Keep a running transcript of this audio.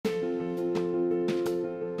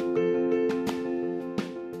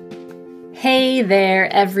Hey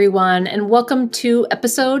there, everyone, and welcome to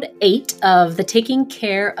episode 8 of the Taking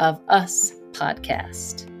Care of Us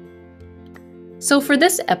podcast. So, for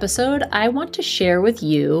this episode, I want to share with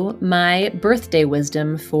you my birthday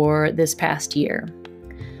wisdom for this past year.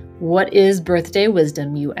 What is birthday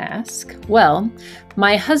wisdom, you ask? Well,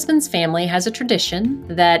 my husband's family has a tradition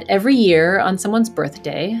that every year on someone's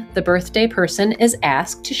birthday, the birthday person is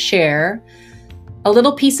asked to share a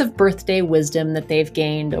little piece of birthday wisdom that they've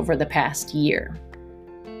gained over the past year.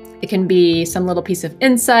 It can be some little piece of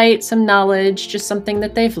insight, some knowledge, just something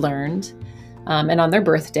that they've learned. And on their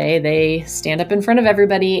birthday, they stand up in front of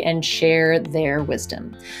everybody and share their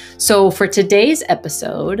wisdom. So for today's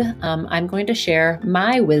episode, I'm going to share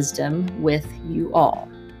my wisdom with you all.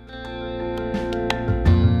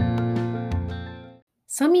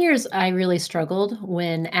 Some years I really struggled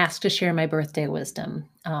when asked to share my birthday wisdom.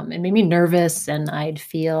 It made me nervous and I'd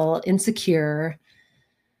feel insecure.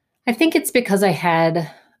 I think it's because I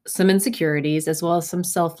had some insecurities as well as some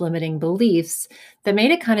self-limiting beliefs that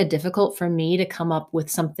made it kind of difficult for me to come up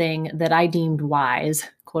with something that I deemed wise,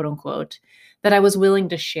 quote unquote, that I was willing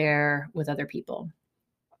to share with other people.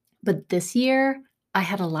 But this year, I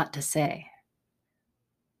had a lot to say.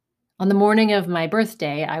 On the morning of my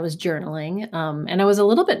birthday, I was journaling, and I was a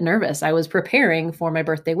little bit nervous. I was preparing for my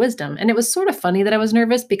birthday wisdom. And it was sort of funny that I was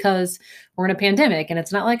nervous because we're in a pandemic, and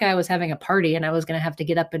it's not like I was having a party and I was going to have to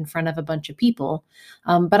get up in front of a bunch of people.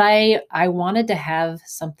 But I wanted to have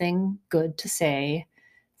something good to say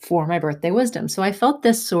for my birthday wisdom. So I felt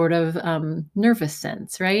this sort of nervous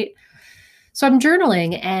sense, right? So I'm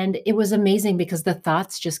journaling and it was amazing because the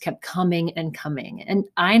thoughts just kept coming and coming. And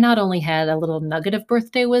I not only had a little nugget of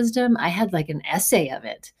birthday wisdom, I had like an essay of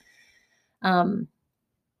it. And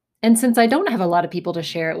since I don't have a lot of people to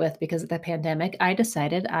share it with because of the pandemic, I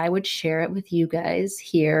decided I would share it with you guys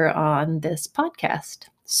here on this podcast.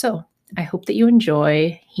 So I hope that you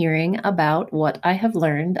enjoy hearing about what I have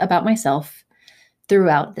learned about myself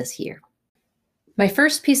throughout this year. My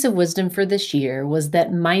first piece of wisdom for this year was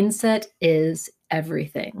that mindset is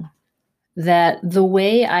everything. That the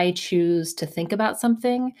way I choose to think about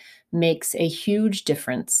something makes a huge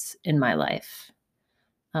difference in my life.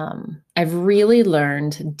 I've really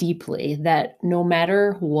learned deeply that no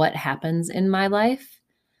matter what happens in my life,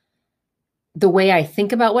 the way I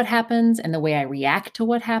think about what happens and the way I react to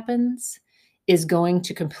what happens is going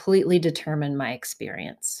to completely determine my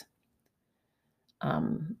experience.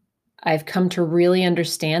 I've come to really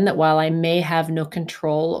understand that while I may have no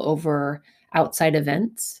control over outside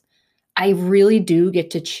events, I really do get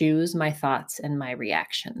to choose my thoughts and my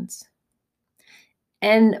reactions.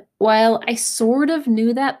 And while I sort of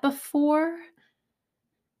knew that before,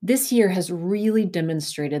 this year has really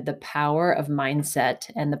demonstrated the power of mindset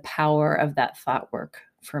and the power of that thought work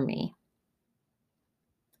for me.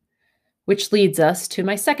 Which leads us to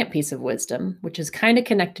my second piece of wisdom, which is kind of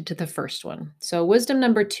connected to the first one. So, wisdom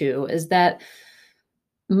number 2 is that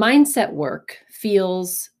mindset work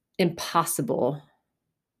feels impossible,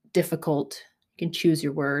 difficult, you can choose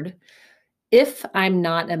your word, if I'm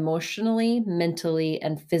not emotionally, mentally,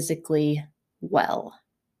 and physically well.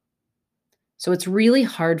 So, it's really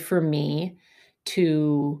hard for me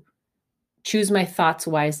to choose my thoughts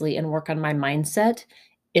wisely and work on my mindset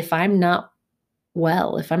if I'm not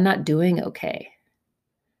well, if I'm not doing okay.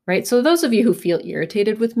 Right? So those of you who feel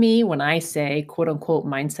irritated with me when I say, quote unquote,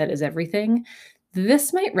 mindset is everything,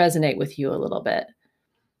 this might resonate with you a little bit.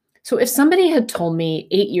 So if somebody had told me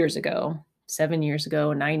 8 years ago, 7 years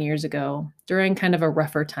ago, 9 years ago, during kind of a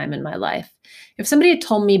rougher time in my life, if somebody had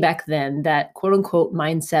told me back then that, quote unquote,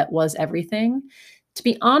 mindset was everything, to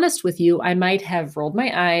be honest with you, I might have rolled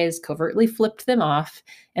my eyes, covertly flipped them off,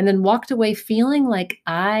 and then walked away feeling like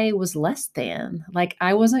I was less than, like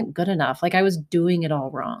I wasn't good enough, like I was doing it all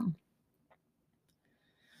wrong.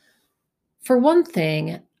 For one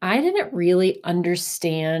thing, I didn't really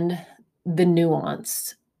understand the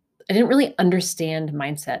nuance. I didn't really understand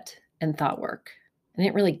mindset and thought work. I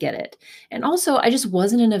didn't really get it. And also, I just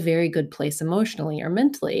wasn't in a very good place emotionally or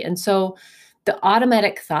mentally. And so the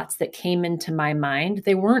automatic thoughts that came into my mind,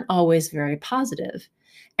 they weren't always very positive.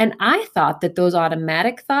 And I thought that those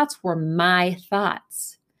automatic thoughts were my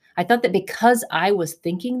thoughts. I thought that because I was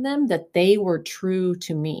thinking them, that they were true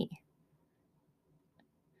to me.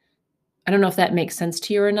 I don't know if that makes sense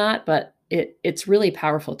to you or not, but it's really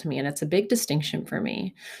powerful to me, and it's a big distinction for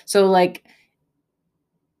me. So, like,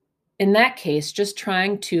 in that case, just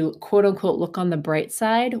trying to, quote, unquote, "look on the bright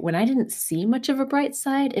side," when I didn't see much of a bright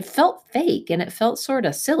side, it felt fake, and it felt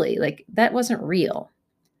sorta silly, like, that wasn't real.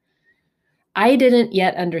 I didn't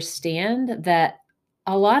yet understand that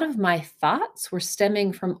a lot of my thoughts were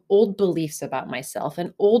stemming from old beliefs about myself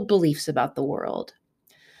and old beliefs about the world.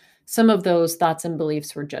 Some of those thoughts and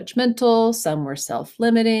beliefs were judgmental, some were self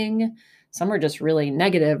limiting, some were just really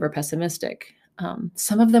negative or pessimistic.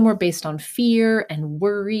 Some of them were based on fear and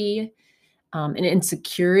worry and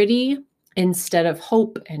insecurity instead of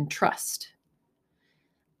hope and trust.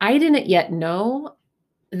 I didn't yet know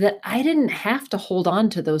that I didn't have to hold on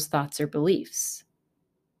to those thoughts or beliefs.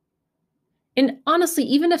 And honestly,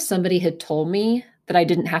 even if somebody had told me that I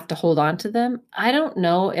didn't have to hold on to them, I don't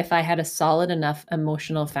know if I had a solid enough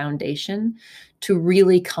emotional foundation to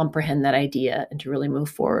really comprehend that idea and to really move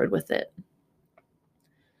forward with it.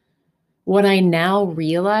 What I now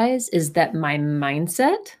realize is that my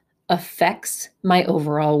mindset affects my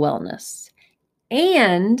overall wellness,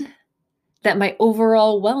 and that my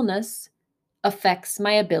overall wellness affects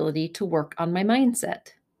my ability to work on my mindset.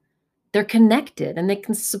 They're connected and they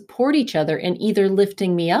can support each other in either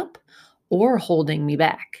lifting me up or holding me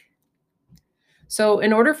back. So,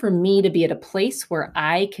 in order for me to be at a place where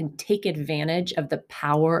I can take advantage of the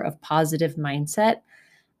power of positive mindset,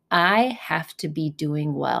 I have to be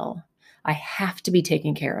doing well. I have to be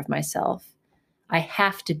taking care of myself. I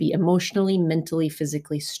have to be emotionally, mentally,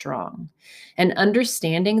 physically strong. And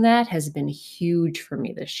understanding that has been huge for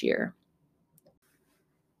me this year.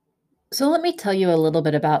 So, let me tell you a little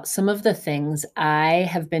bit about some of the things I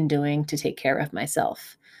have been doing to take care of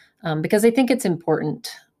myself, because I think it's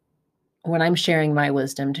important when I'm sharing my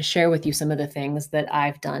wisdom to share with you some of the things that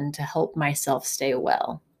I've done to help myself stay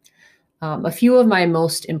well. A few of my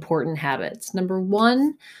most important habits. Number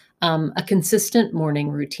one, a consistent morning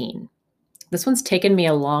routine. This one's taken me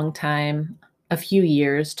a long time, a few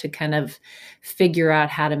years to kind of figure out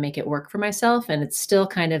how to make it work for myself, and it's still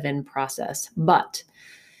kind of in process. But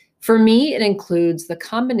for me, it includes the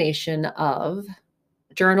combination of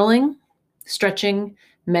journaling, stretching,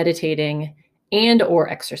 meditating, and or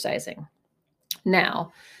exercising.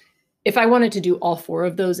 Now, if I wanted to do all four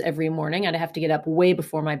of those every morning, I'd have to get up way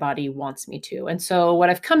before my body wants me to. And so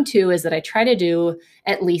what I've come to is that I try to do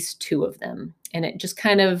at least two of them, and it just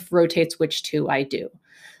kind of rotates which two I do.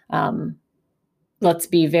 Um, let's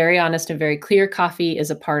be very honest and very clear. Coffee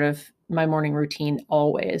is a part of my morning routine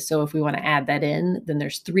always. So if we want to add that in, then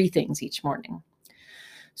there's three things each morning.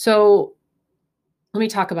 So let me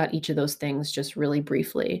talk about each of those things just really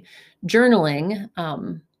briefly. Journaling,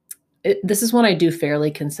 this is one I do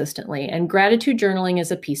fairly consistently, and gratitude journaling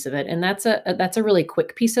is a piece of it, and that's a really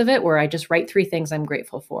quick piece of it where I just write three things I'm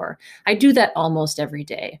grateful for. I do that almost every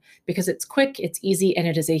day because it's quick, it's easy, and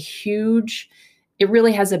it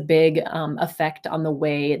really has a big effect on the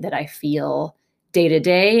way that I feel day to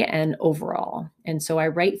day and overall. And so I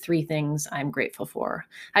write three things I'm grateful for.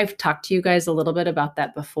 I've talked to you guys a little bit about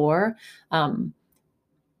that before.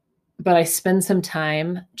 But I spend some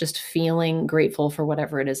time just feeling grateful for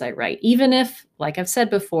whatever it is I write. Even if, like I've said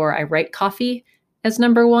before, I write coffee as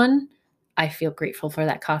number one, I feel grateful for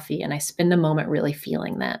that coffee and I spend a moment really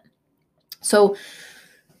feeling that. So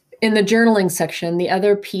in the journaling section, the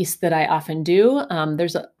other piece that I often do,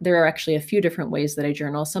 there are actually a few different ways that I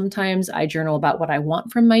journal. Sometimes I journal about what I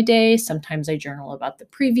want from my day. Sometimes I journal about the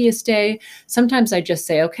previous day. Sometimes I just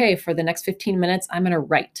say, okay, for the next 15 minutes, I'm going to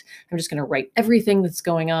write. I'm just going to write everything that's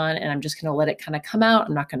going on and I'm just going to let it kind of come out.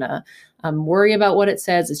 I'm not going to worry about what it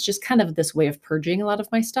says. It's just kind of this way of purging a lot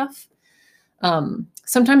of my stuff.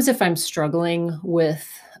 Sometimes if I'm struggling with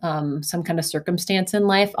some kind of circumstance in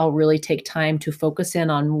life, I'll really take time to focus in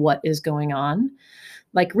on what is going on.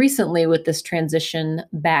 Like recently with this transition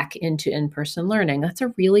back into in-person learning, that's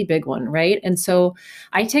a really big one, right? And so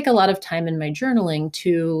I take a lot of time in my journaling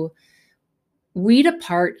to weed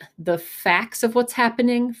apart the facts of what's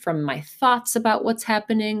happening from my thoughts about what's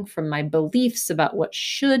happening, from my beliefs about what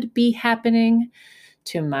should be happening,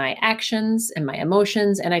 to my actions and my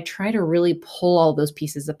emotions. And I try to really pull all those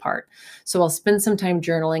pieces apart. So I'll spend some time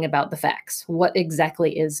journaling about the facts, what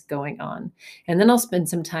exactly is going on. And then I'll spend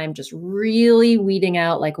some time just really weeding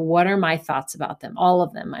out, like, what are my thoughts about them, all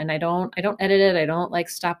of them. And I don't edit it. I don't like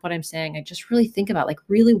stop what I'm saying. I just really think about, like,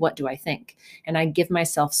 really, what do I think? And I give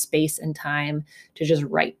myself space and time to just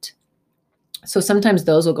write. So sometimes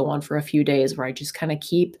those will go on for a few days where I just kind of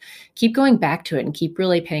keep going back to it and keep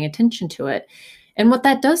really paying attention to it. And what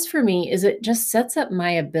that does for me is it just sets up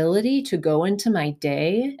my ability to go into my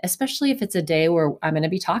day, especially if it's a day where I'm going to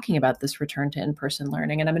be talking about this return to in-person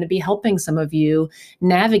learning and I'm going to be helping some of you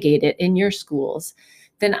navigate it in your schools.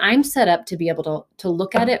 Then I'm set up to be able to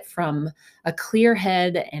look at it from a clear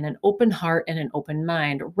head and an open heart and an open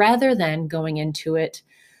mind, rather than going into it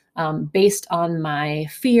based on my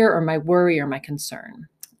fear or my worry or my concern.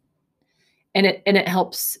 And it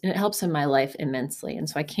helps in my life immensely. And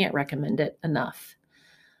so I can't recommend it enough.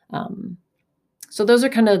 So those are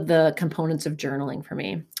kind of the components of journaling for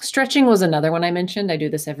me. Stretching was another one I mentioned. I do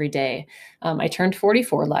this every day. I turned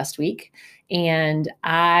 44 last week, and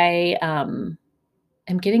I'm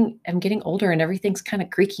getting older, and everything's kind of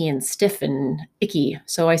creaky and stiff and icky.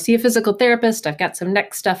 So I see a physical therapist. I've got some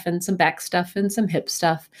neck stuff and some back stuff and some hip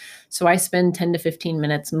stuff. So I spend 10 to 15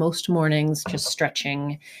 minutes most mornings just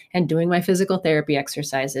stretching and doing my physical therapy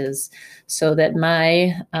exercises so that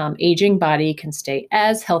my aging body can stay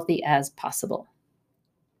as healthy as possible.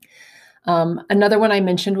 Another one I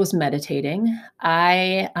mentioned was meditating.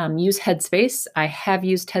 I use Headspace. I have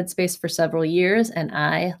used Headspace for several years, and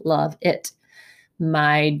I love it.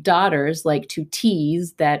 My daughters like to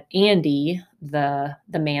tease that Andy, the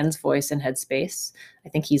man's voice in Headspace, I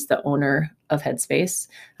think he's the owner of Headspace.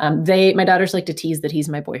 My daughters like to tease that he's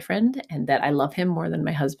my boyfriend and that I love him more than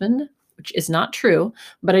my husband, which is not true.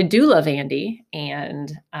 But I do love Andy,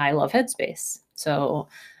 and I love Headspace. So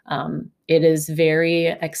it is very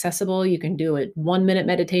accessible. You can do a 1-minute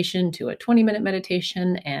meditation to a 20-minute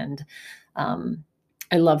meditation. And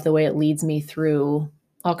I love the way it leads me through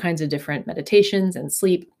all kinds of different meditations and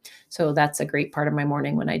sleep. So that's a great part of my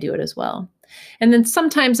morning when I do it as well. And then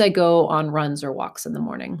sometimes I go on runs or walks in the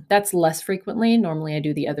morning. That's less frequently. Normally I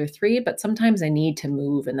do the other 3, but sometimes I need to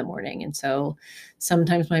move in the morning. And so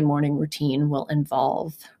sometimes my morning routine will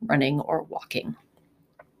involve running or walking.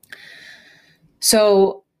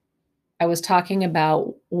 So I was talking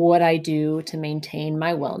about what I do to maintain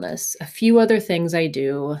my wellness. A few other things I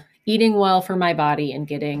do: eating well for my body and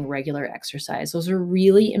getting regular exercise. Those are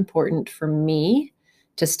really important for me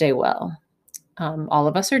to stay well. All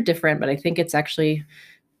of us are different, but I think it's actually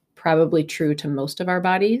probably true to most of our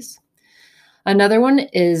bodies. Another one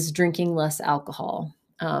is drinking less alcohol.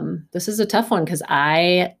 This is a tough one because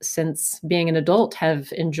I, since being an adult,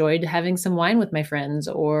 have enjoyed having some wine with my friends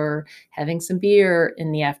or having some beer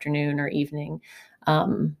in the afternoon or evening.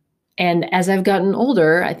 And as I've gotten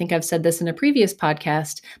older, I think I've said this in a previous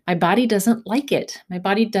podcast, my body doesn't like it. My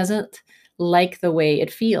body doesn't like the way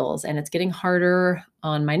it feels, and it's getting harder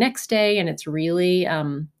on my next day, and it's really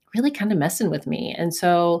kind of messing with me. And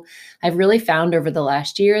so I've really found over the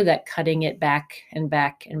last year that cutting it back and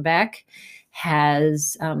back and back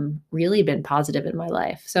has really been positive in my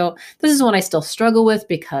life. So this is one I still struggle with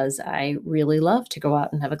because I really love to go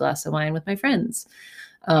out and have a glass of wine with my friends.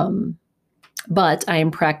 But I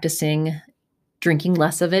am practicing drinking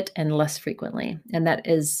less of it and less frequently. And that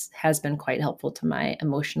has been quite helpful to my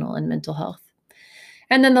emotional and mental health.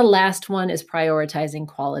 And then the last one is prioritizing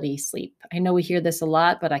quality sleep. I know we hear this a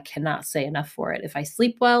lot, but I cannot say enough for it. If I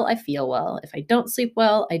sleep well, I feel well. If I don't sleep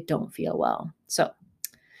well, I don't feel well. So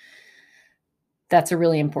that's a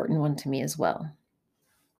really important one to me as well.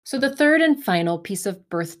 So the third and final piece of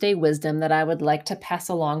birthday wisdom that I would like to pass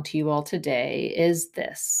along to you all today is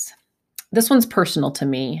this. This one's personal to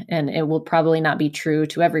me, and it will probably not be true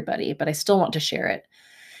to everybody, but I still want to share it.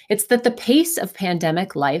 It's that the pace of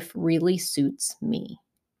pandemic life really suits me.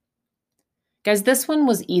 Guys, this one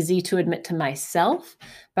was easy to admit to myself,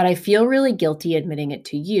 but I feel really guilty admitting it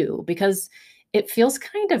to you because it feels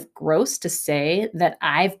kind of gross to say that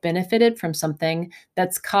I've benefited from something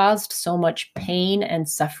that's caused so much pain and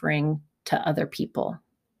suffering to other people.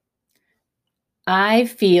 I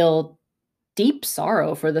feel deep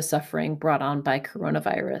sorrow for the suffering brought on by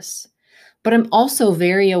coronavirus, but I'm also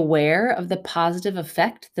very aware of the positive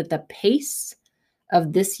effect that the pace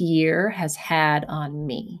of this year has had on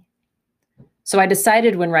me. So I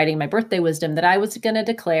decided when writing my birthday wisdom that I was going to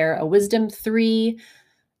declare a wisdom 3A,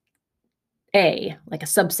 like a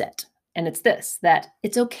subset. And it's this, that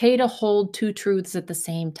it's okay to hold 2 truths at the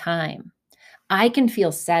same time. I can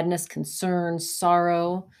feel sadness, concern,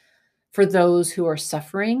 sorrow for those who are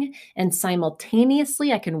suffering, and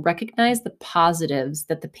simultaneously I can recognize the positives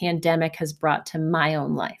that the pandemic has brought to my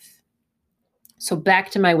own life. So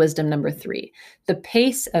back to my wisdom number 3. The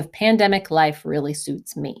pace of pandemic life really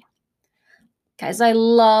suits me. Guys, I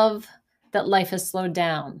love that life has slowed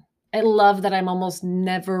down. I love that I'm almost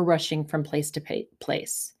never rushing from place to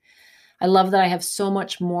place. I love that I have so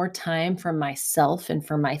much more time for myself and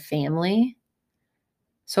for my family.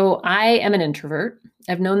 So I am an introvert.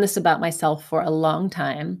 I've known this about myself for a long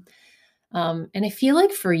time. And I feel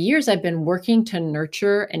like for years I've been working to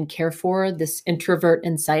nurture and care for this introvert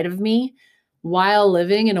inside of me while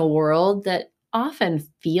living in a world that often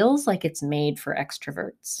feels like it's made for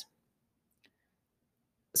extroverts.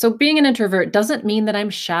 So being an introvert doesn't mean that I'm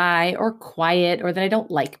shy or quiet or that I don't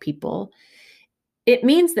like people. It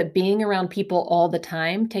means that being around people all the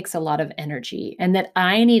time takes a lot of energy and that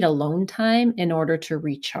I need alone time in order to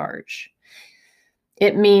recharge.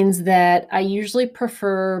 It means that I usually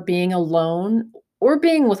prefer being alone or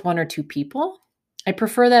being with one or two people. I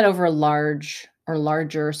prefer that over large or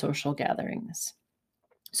larger social gatherings.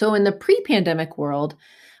 So in the pre-pandemic world,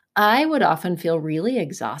 I would often feel really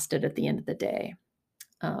exhausted at the end of the day.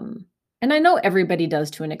 Um, and I know everybody does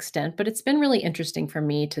to an extent, but it's been really interesting for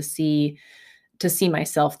me to see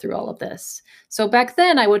myself through all of this. So back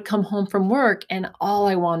then I would come home from work and all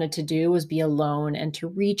I wanted to do was be alone and to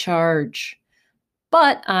recharge.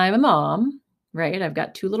 But I'm a mom, right? I've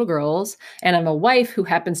got two little girls, and I'm a wife who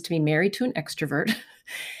happens to be married to an extrovert.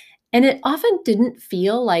 And it often didn't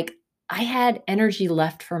feel like I had energy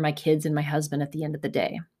left for my kids and my husband at the end of the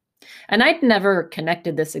day. And I'd never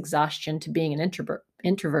connected this exhaustion to being an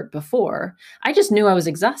introvert before. I just knew I was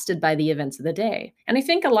exhausted by the events of the day. And I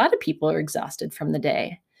think a lot of people are exhausted from the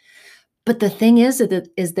day. But the thing is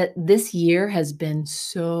that this year has been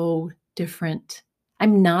so different.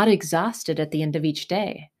 I'm not exhausted at the end of each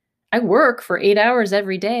day. I work for 8 hours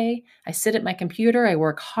every day. I sit at my computer, I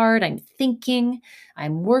work hard, I'm thinking,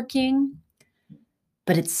 I'm working,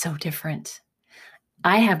 but it's so different.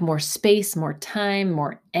 I have more space, more time,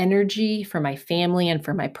 more energy for my family and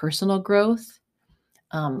for my personal growth.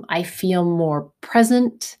 I feel more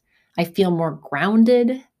present. I feel more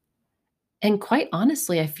grounded. And quite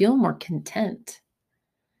honestly, I feel more content.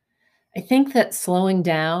 I think that slowing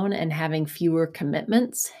down and having fewer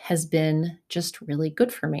commitments has been just really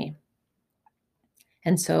good for me.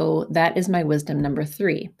 And so that is my wisdom number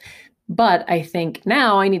 3. But I think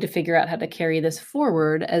now I need to figure out how to carry this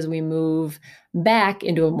forward as we move back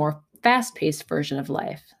into a more fast-paced version of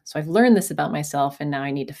life. So I've learned this about myself, and now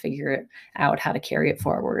I need to figure it out how to carry it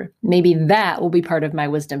forward. Maybe that will be part of my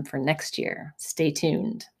wisdom for next year. Stay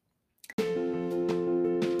tuned.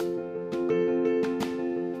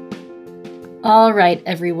 All right,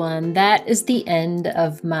 everyone, that is the end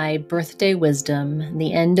of my birthday wisdom,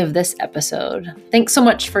 the end of this episode. Thanks so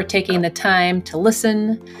much for taking the time to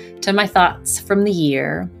listen to my thoughts from the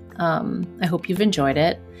year. I hope you've enjoyed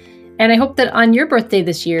it. And I hope that on your birthday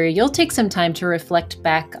this year, you'll take some time to reflect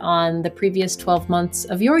back on the previous 12 months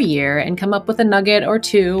of your year and come up with a nugget or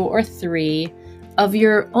 2 or 3 of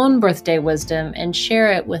your own birthday wisdom and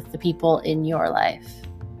share it with the people in your life.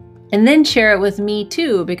 And then share it with me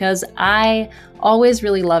too, because I always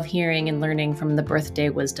really love hearing and learning from the birthday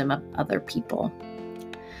wisdom of other people.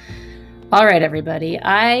 All right, everybody.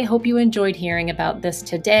 I hope you enjoyed hearing about this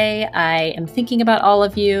today. I am thinking about all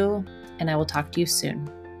of you, and I will talk to you soon.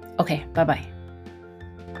 Okay, bye-bye.